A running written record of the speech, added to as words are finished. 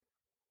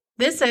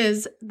This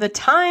is The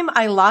Time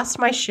I Lost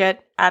My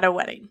Shit at a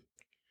Wedding,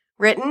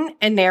 written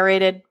and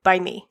narrated by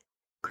me,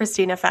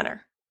 Christina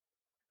Fenner.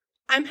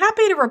 I'm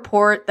happy to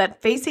report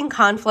that facing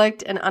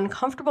conflict and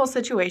uncomfortable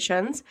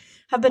situations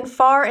have been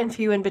far and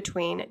few in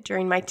between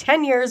during my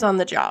 10 years on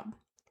the job.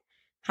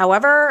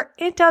 However,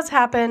 it does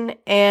happen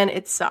and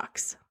it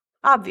sucks,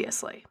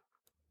 obviously.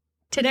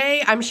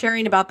 Today, I'm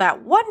sharing about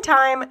that one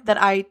time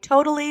that I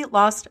totally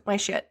lost my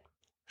shit,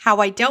 how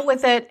I dealt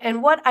with it,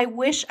 and what I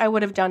wish I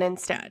would have done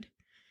instead,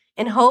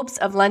 in hopes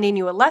of lending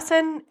you a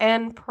lesson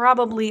and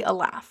probably a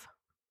laugh.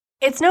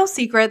 It's no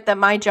secret that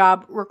my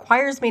job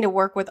requires me to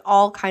work with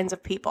all kinds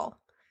of people.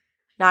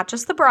 Not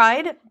just the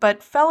bride,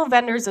 but fellow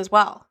vendors as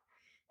well.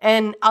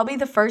 And I'll be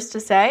the first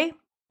to say,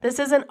 this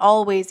isn't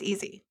always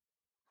easy.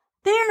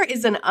 There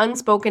is an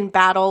unspoken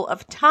battle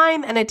of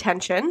time and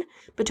attention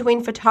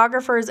between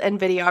photographers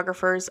and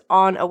videographers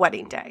on a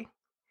wedding day.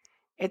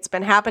 It's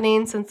been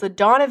happening since the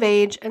dawn of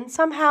age, and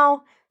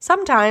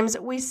sometimes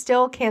we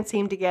still can't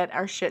seem to get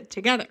our shit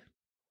together.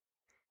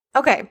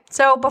 Okay,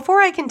 so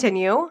before I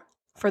continue,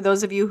 for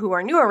those of you who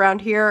are new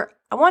around here,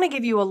 I want to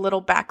give you a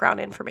little background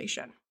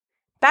information.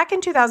 Back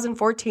in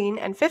 2014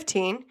 and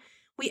 15,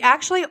 we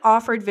actually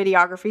offered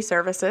videography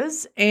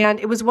services, and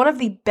it was one of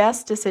the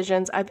best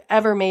decisions I've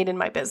ever made in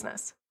my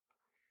business.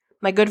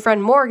 My good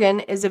friend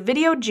Morgan is a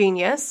video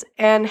genius,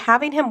 and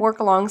having him work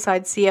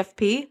alongside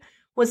CFP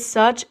was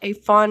such a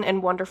fun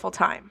and wonderful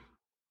time.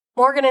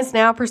 Morgan is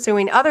now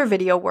pursuing other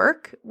video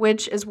work,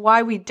 which is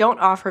why we don't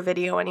offer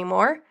video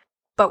anymore,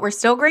 but we're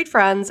still great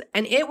friends,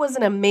 and it was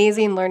an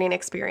amazing learning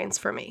experience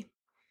for me.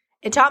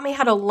 It taught me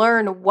how to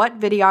learn what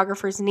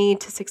videographers need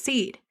to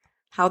succeed,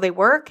 how they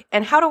work,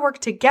 and how to work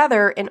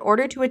together in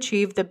order to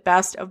achieve the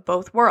best of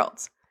both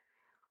worlds: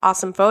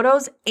 awesome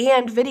photos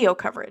and video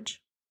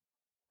coverage.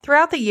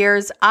 Throughout the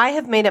years, I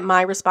have made it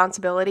my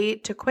responsibility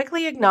to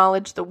quickly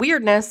acknowledge the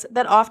weirdness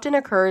that often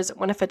occurs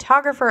when a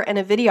photographer and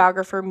a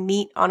videographer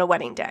meet on a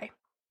wedding day.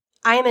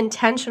 I am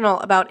intentional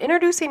about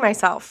introducing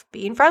myself,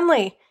 being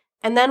friendly,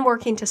 and then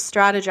working to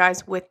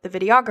strategize with the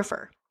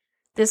videographer.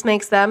 This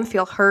makes them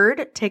feel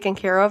heard, taken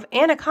care of,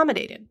 and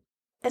accommodated,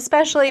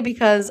 especially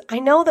because I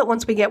know that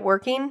once we get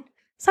working,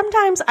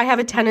 sometimes I have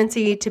a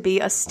tendency to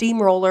be a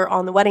steamroller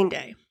on the wedding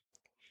day.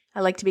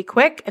 I like to be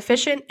quick,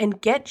 efficient,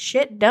 and get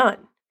shit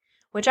done,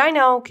 which I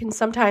know can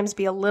sometimes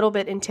be a little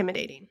bit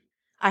intimidating.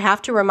 I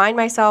have to remind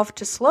myself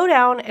to slow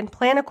down and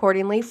plan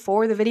accordingly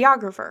for the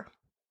videographer.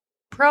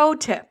 Pro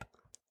tip: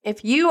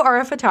 if you are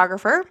a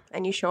photographer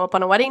and you show up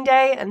on a wedding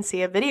day and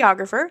see a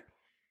videographer,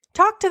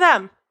 talk to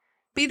them.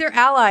 Be their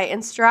ally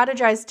and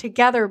strategize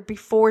together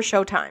before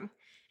showtime,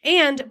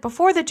 and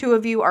before the two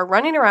of you are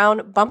running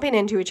around bumping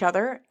into each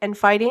other and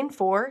fighting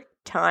for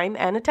time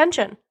and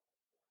attention.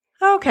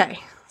 Okay,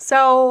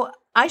 so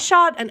I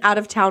shot an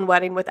out-of-town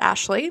wedding with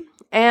Ashley,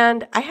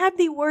 and I had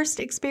the worst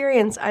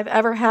experience I've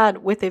ever had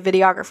with a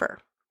videographer.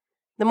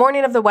 The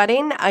morning of the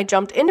wedding, I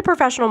jumped into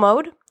professional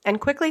mode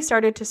and quickly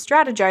started to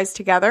strategize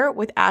together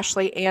with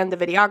Ashley and the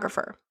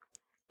videographer.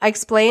 I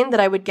explained that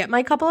I would get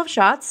my couple of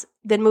shots,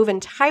 then move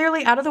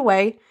entirely out of the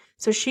way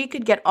so she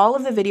could get all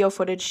of the video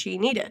footage she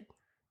needed.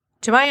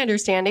 To my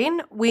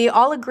understanding, we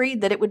all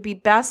agreed that it would be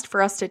best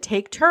for us to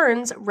take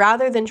turns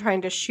rather than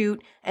trying to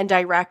shoot and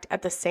direct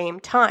at the same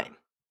time.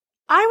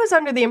 I was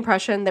under the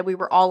impression that we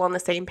were all on the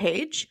same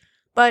page,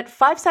 but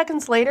 5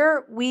 seconds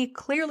later, we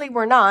clearly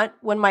were not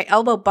when my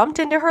elbow bumped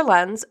into her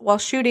lens while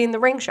shooting the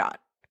ring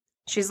shot.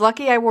 She's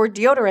lucky I wore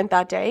deodorant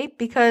that day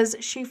because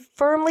she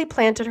firmly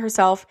planted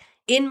herself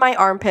in my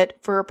armpit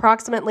for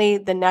approximately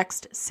the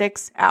next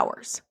 6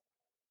 hours.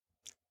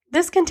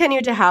 This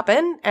continued to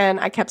happen, and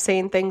I kept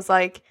saying things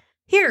like,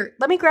 "Here,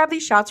 let me grab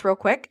these shots real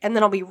quick, and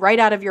then I'll be right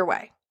out of your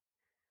way,"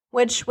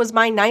 which was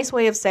my nice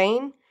way of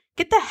saying,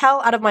 "Get the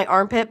hell out of my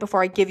armpit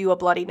before I give you a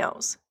bloody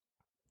nose."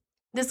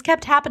 This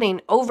kept happening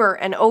over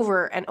and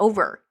over and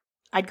over.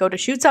 I'd go to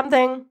shoot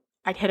something,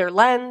 I'd hit her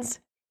lens,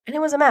 and it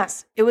was a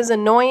mess. It was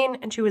annoying,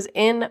 and she was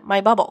in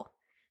my bubble.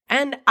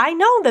 And I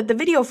know that the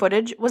video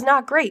footage was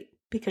not great,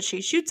 because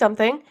she'd shoot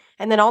something,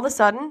 and then all of a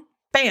sudden,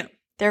 bam,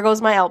 there goes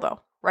my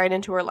elbow, right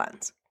into her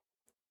lens.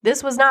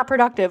 This was not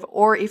productive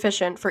or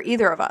efficient for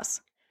either of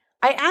us.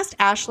 I asked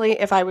Ashley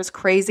if I was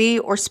crazy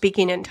or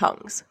speaking in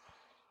tongues.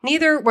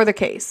 Neither were the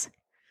case.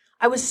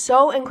 I was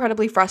so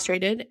incredibly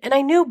frustrated, and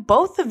I knew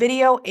both the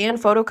video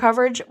and photo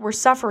coverage were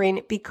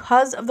suffering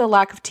because of the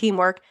lack of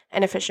teamwork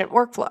and efficient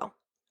workflow.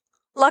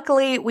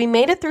 Luckily, we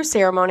made it through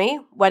ceremony,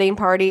 wedding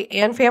party,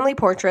 and family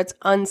portraits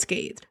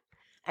unscathed.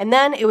 And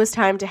then it was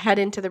time to head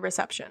into the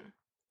reception.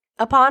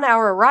 Upon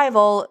our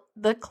arrival,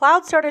 the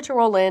clouds started to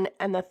roll in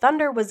and the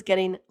thunder was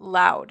getting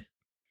loud.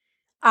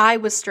 I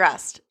was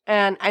stressed,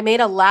 and I made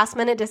a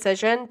last-minute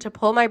decision to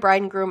pull my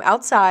bride and groom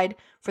outside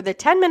for the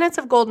 10 minutes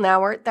of golden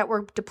hour that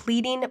were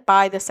depleting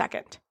by the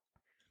second.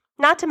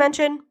 Not to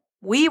mention,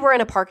 we were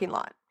in a parking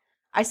lot.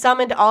 I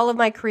summoned all of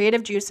my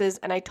creative juices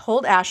and I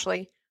told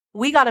Ashley,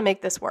 we got to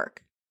make this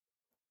work.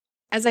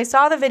 As I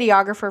saw the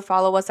videographer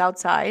follow us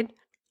outside,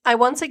 I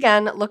once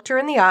again looked her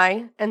in the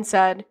eye and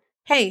said,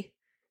 "Hey,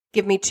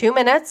 give me 2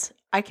 minutes.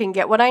 I can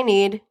get what I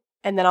need.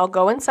 and then I'll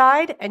go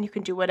inside and you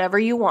can do whatever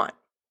you want.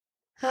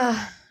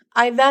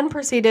 I then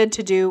proceeded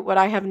to do what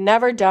I have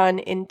never done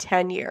in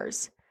 10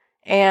 years,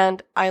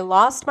 and I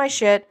lost my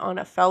shit on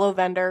a fellow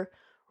vendor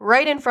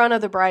right in front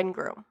of the bride and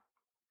groom.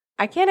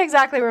 I can't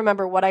exactly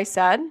remember what I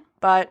said,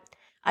 but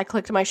I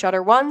clicked my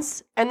shutter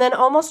once and then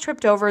almost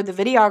tripped over the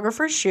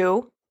videographer's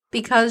shoe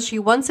because she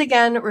once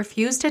again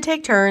refused to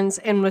take turns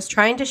and was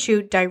trying to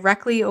shoot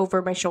directly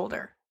over my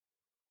shoulder.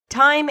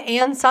 Time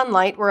and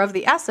sunlight were of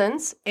the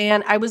essence,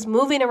 and I was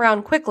moving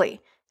around quickly,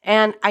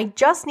 and I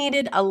just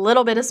needed a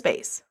little bit of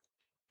space.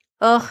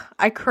 Ugh,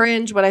 I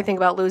cringe when I think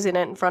about losing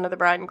it in front of the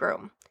bride and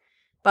groom.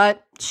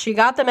 But she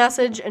got the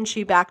message and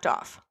she backed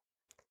off.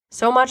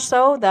 So much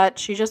so that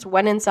she just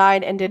went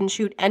inside and didn't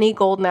shoot any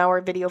golden hour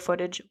video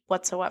footage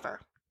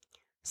whatsoever.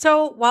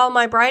 So while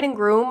my bride and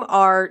groom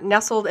are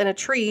nestled in a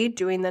tree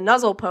doing the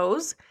nuzzle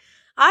pose,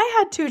 I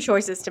had two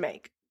choices to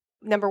make.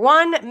 Number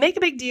one, make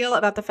a big deal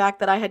about the fact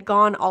that I had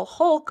gone all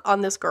Hulk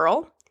on this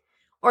girl,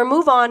 or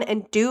move on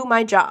and do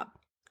my job.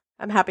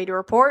 I'm happy to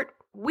report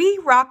we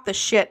rocked the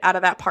shit out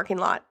of that parking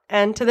lot,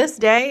 and to this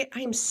day,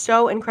 I am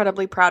so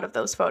incredibly proud of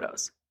those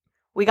photos.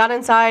 We got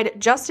inside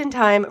just in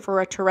time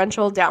for a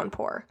torrential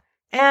downpour,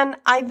 and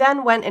I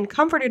then went and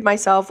comforted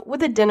myself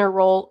with a dinner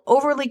roll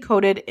overly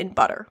coated in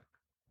butter.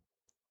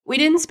 We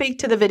didn't speak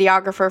to the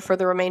videographer for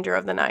the remainder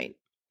of the night,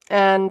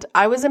 and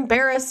I was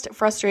embarrassed,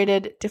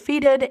 frustrated,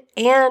 defeated,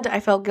 and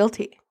I felt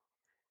guilty.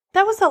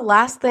 That was the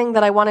last thing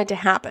that I wanted to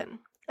happen,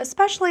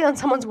 especially on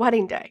someone's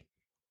wedding day.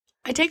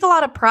 I take a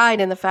lot of pride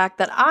in the fact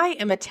that I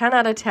am a 10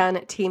 out of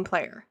 10 team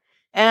player,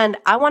 and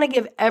I want to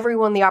give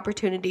everyone the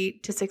opportunity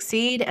to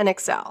succeed and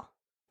excel.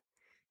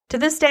 To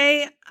this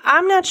day,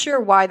 I'm not sure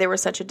why there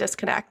was such a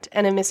disconnect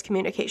and a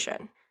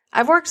miscommunication.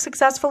 I've worked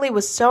successfully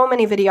with so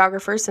many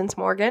videographers since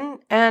Morgan,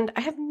 and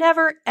I have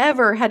never,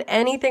 ever had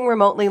anything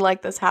remotely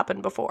like this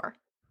happen before.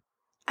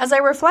 As I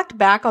reflect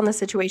back on the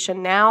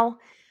situation now,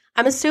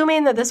 I'm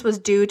assuming that this was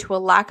due to a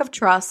lack of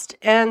trust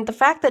and the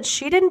fact that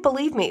she didn't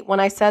believe me when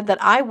I said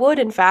that I would,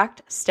 in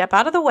fact, step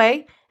out of the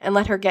way and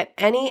let her get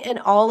any and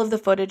all of the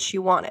footage she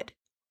wanted.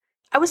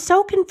 I was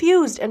so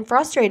confused and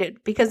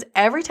frustrated because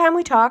every time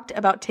we talked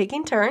about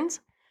taking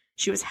turns,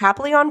 she was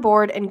happily on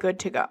board and good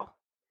to go.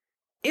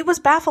 It was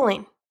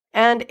baffling,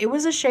 and it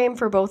was a shame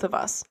for both of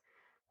us.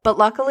 But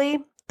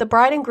luckily, the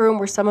bride and groom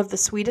were some of the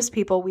sweetest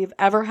people we've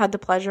ever had the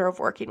pleasure of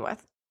working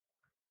with.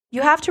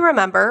 You have to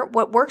remember,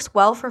 what works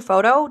well for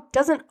photo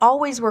doesn't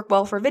always work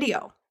well for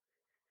video.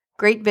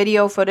 Great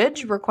video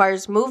footage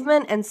requires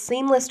movement and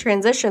seamless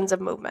transitions of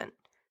movement,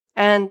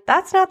 and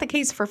that's not the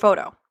case for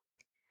photo.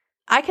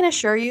 I can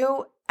assure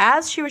you,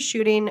 as she was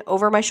shooting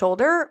over my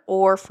shoulder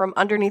or from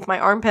underneath my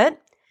armpit,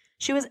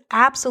 she was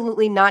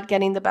absolutely not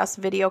getting the best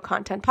video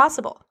content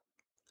possible.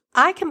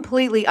 I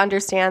completely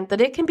understand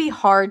that it can be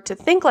hard to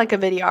think like a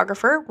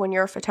videographer when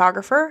you're a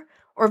photographer,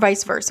 or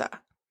vice versa.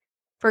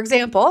 For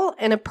example,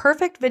 in a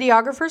perfect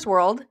videographer's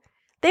world,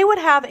 they would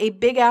have a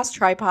big-ass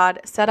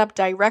tripod set up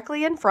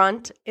directly in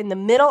front in the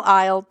middle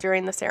aisle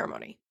during the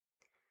ceremony.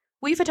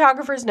 We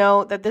photographers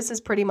know that this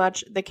is pretty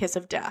much the kiss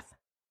of death.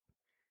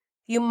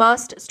 You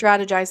must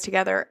strategize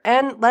together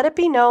and let it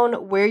be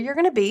known where you're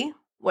going to be,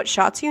 what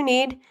shots you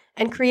need,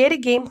 and create a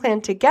game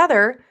plan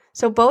together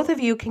so both of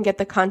you can get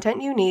the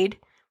content you need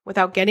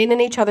without getting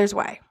in each other's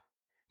way.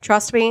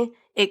 Trust me,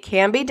 it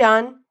can be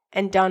done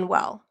and done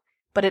well.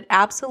 But it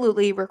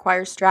absolutely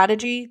requires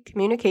strategy,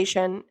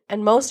 communication,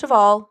 and most of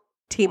all,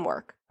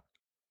 teamwork.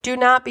 Do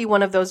not be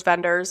one of those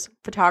vendors,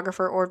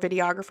 photographer or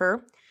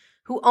videographer,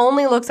 who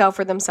only looks out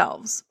for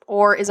themselves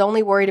or is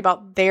only worried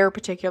about their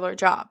particular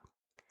job.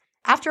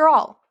 After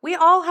all, we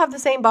all have the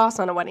same boss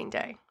on a wedding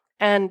day,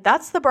 and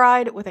that's the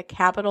bride with a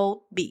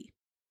capital B.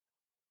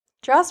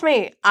 Trust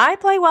me, I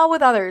play well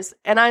with others,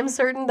 and I'm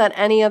certain that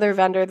any other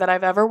vendor that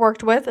I've ever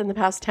worked with in the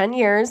past 10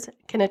 years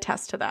can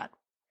attest to that.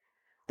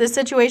 This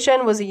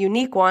situation was a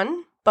unique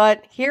one,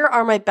 but here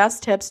are my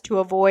best tips to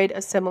avoid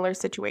a similar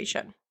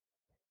situation.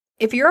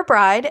 If you're a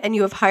bride and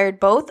you have hired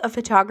both a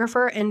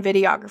photographer and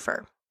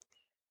videographer,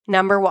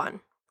 number 1,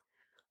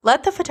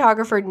 let the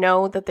photographer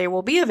know that there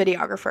will be a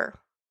videographer.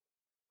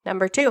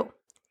 Number 2,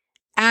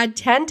 add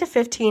 10 to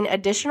 15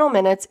 additional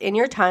minutes in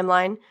your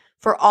timeline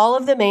for all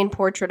of the main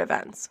portrait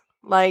events,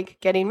 like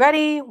getting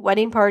ready,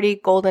 wedding party,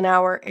 golden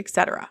hour,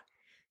 etc.,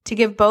 to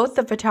give both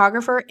the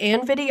photographer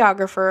and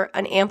videographer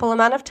an ample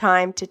amount of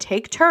time to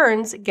take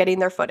turns getting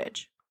their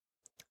footage.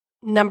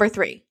 Number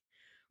 3,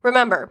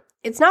 remember,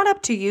 it's not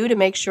up to you to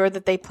make sure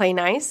that they play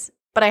nice,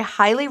 but I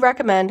highly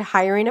recommend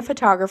hiring a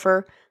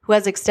photographer who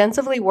has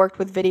extensively worked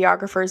with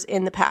videographers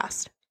in the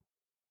past.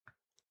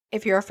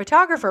 If you're a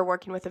photographer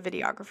working with a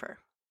videographer.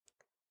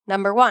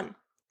 Number 1,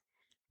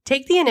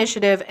 take the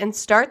initiative and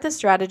start the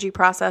strategy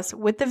process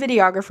with the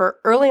videographer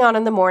early on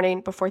in the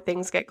morning before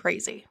things get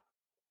crazy.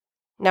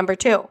 Number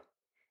 2,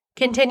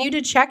 continue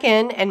to check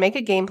in and make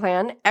a game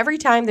plan every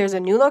time there's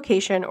a new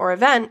location or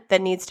event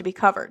that needs to be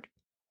covered.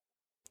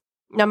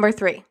 Number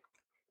 3,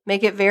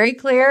 make it very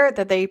clear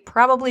that they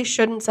probably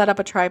shouldn't set up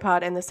a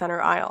tripod in the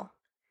center aisle.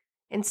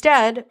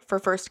 Instead, for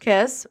first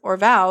kiss or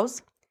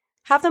vows,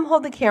 Have them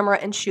hold the camera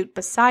and shoot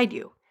beside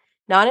you,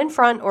 not in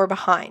front or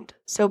behind,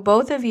 so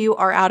both of you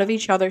are out of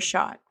each other's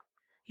shot.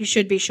 You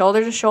should be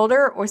shoulder to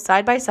shoulder or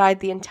side by side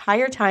the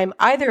entire time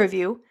either of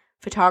you,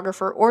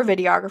 photographer or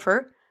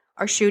videographer,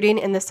 are shooting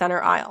in the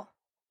center aisle.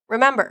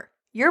 Remember,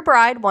 your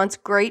bride wants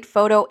great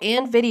photo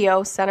and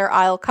video center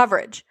aisle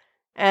coverage,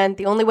 and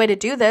the only way to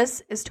do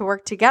this is to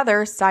work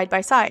together side by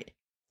side,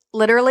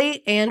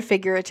 literally and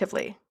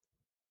figuratively.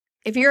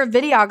 If you're a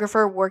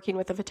videographer working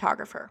with a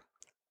photographer,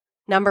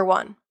 number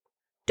 1,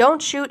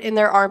 don't shoot in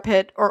their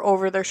armpit or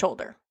over their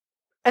shoulder,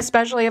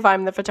 especially if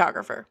I'm the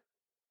photographer.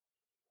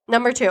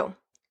 Number 2,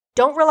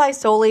 don't rely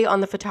solely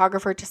on the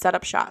photographer to set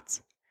up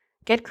shots.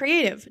 Get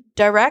creative,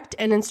 direct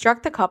and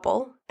instruct the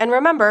couple, and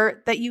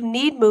remember that you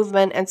need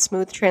movement and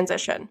smooth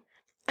transition.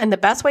 And the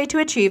best way to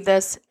achieve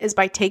this is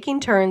by taking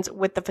turns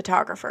with the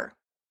photographer.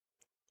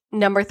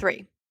 Number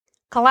 3,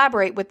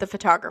 collaborate with the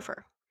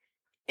photographer.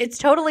 It's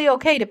totally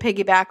okay to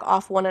piggyback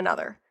off one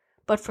another,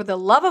 but for the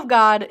love of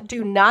God,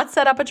 do not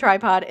set up a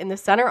tripod in the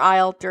center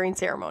aisle during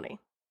ceremony.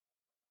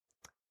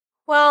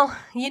 Well,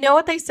 you know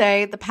what they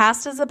say, the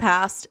past is the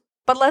past,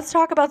 but let's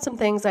talk about some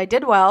things I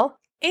did well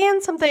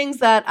and some things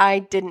that I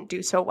didn't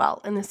do so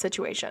well in this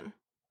situation.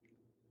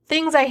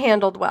 Things I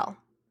handled well.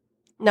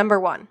 Number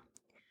 1,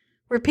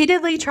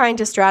 repeatedly trying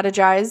to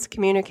strategize,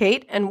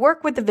 communicate, and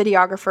work with the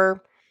videographer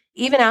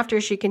even after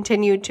she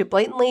continued to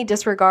blatantly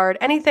disregard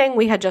anything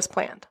we had just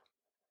planned.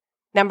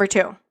 Number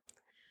 2,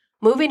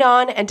 moving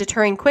on and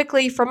deterring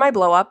quickly from my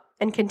blow-up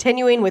and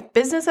continuing with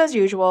business as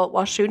usual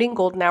while shooting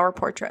golden hour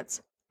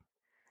portraits.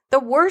 The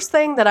worst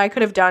thing that I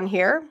could have done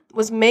here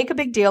was make a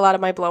big deal out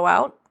of my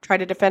blowout, try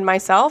to defend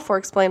myself or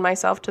explain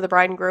myself to the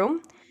bride and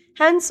groom,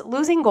 hence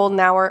losing golden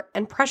hour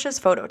and precious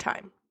photo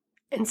time.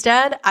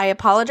 Instead, I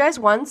apologized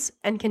once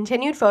and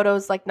continued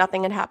photos like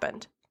nothing had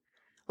happened.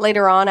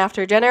 Later on,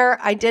 after dinner,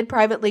 I did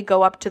privately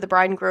go up to the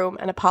bride and groom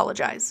and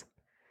apologize.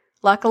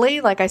 Luckily,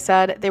 like I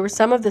said, they were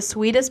some of the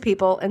sweetest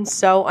people and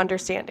so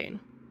understanding.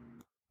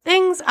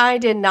 Things I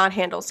did not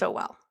handle so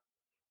well.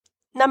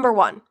 Number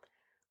 1,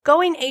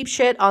 going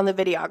apeshit on the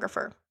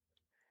videographer.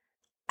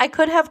 I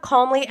could have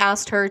calmly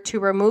asked her to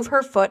remove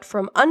her foot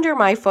from under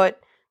my foot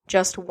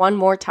just one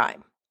more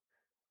time.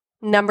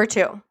 Number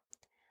 2,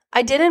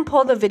 I didn't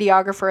pull the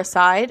videographer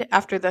aside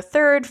after the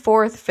 3rd,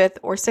 4th, 5th,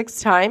 or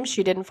 6th time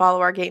she didn't follow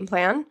our game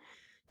plan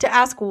to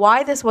ask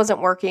why this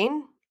wasn't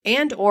working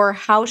and or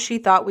how she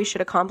thought we should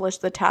accomplish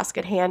the task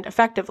at hand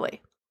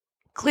effectively.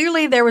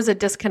 Clearly, there was a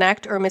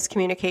disconnect or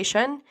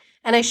miscommunication,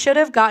 and I should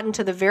have gotten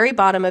to the very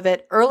bottom of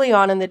it early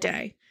on in the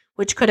day,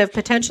 which could have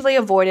potentially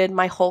avoided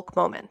my Hulk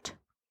moment.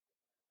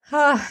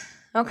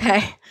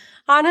 Okay.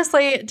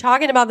 Honestly,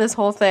 talking about this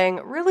whole thing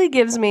really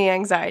gives me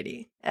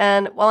anxiety,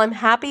 and while I'm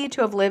happy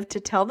to have lived to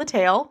tell the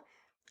tale,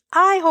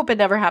 I hope it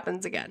never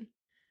happens again.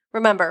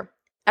 Remember,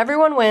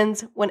 everyone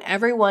wins when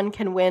everyone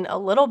can win a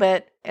little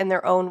bit in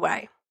their own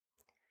way.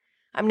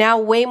 I'm now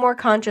way more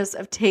conscious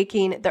of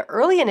taking the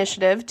early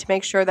initiative to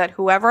make sure that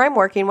whoever I'm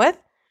working with,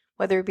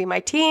 whether it be my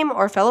team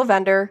or fellow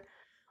vendor,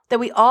 that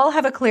we all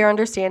have a clear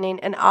understanding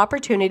and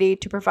opportunity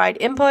to provide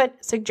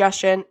input,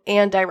 suggestion,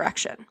 and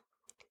direction.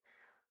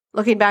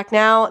 Looking back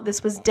now,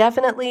 this was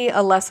definitely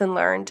a lesson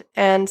learned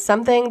and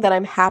something that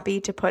I'm happy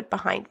to put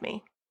behind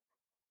me.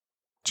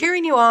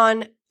 Cheering you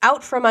on,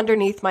 out from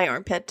underneath my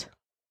armpit,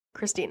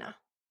 Christina.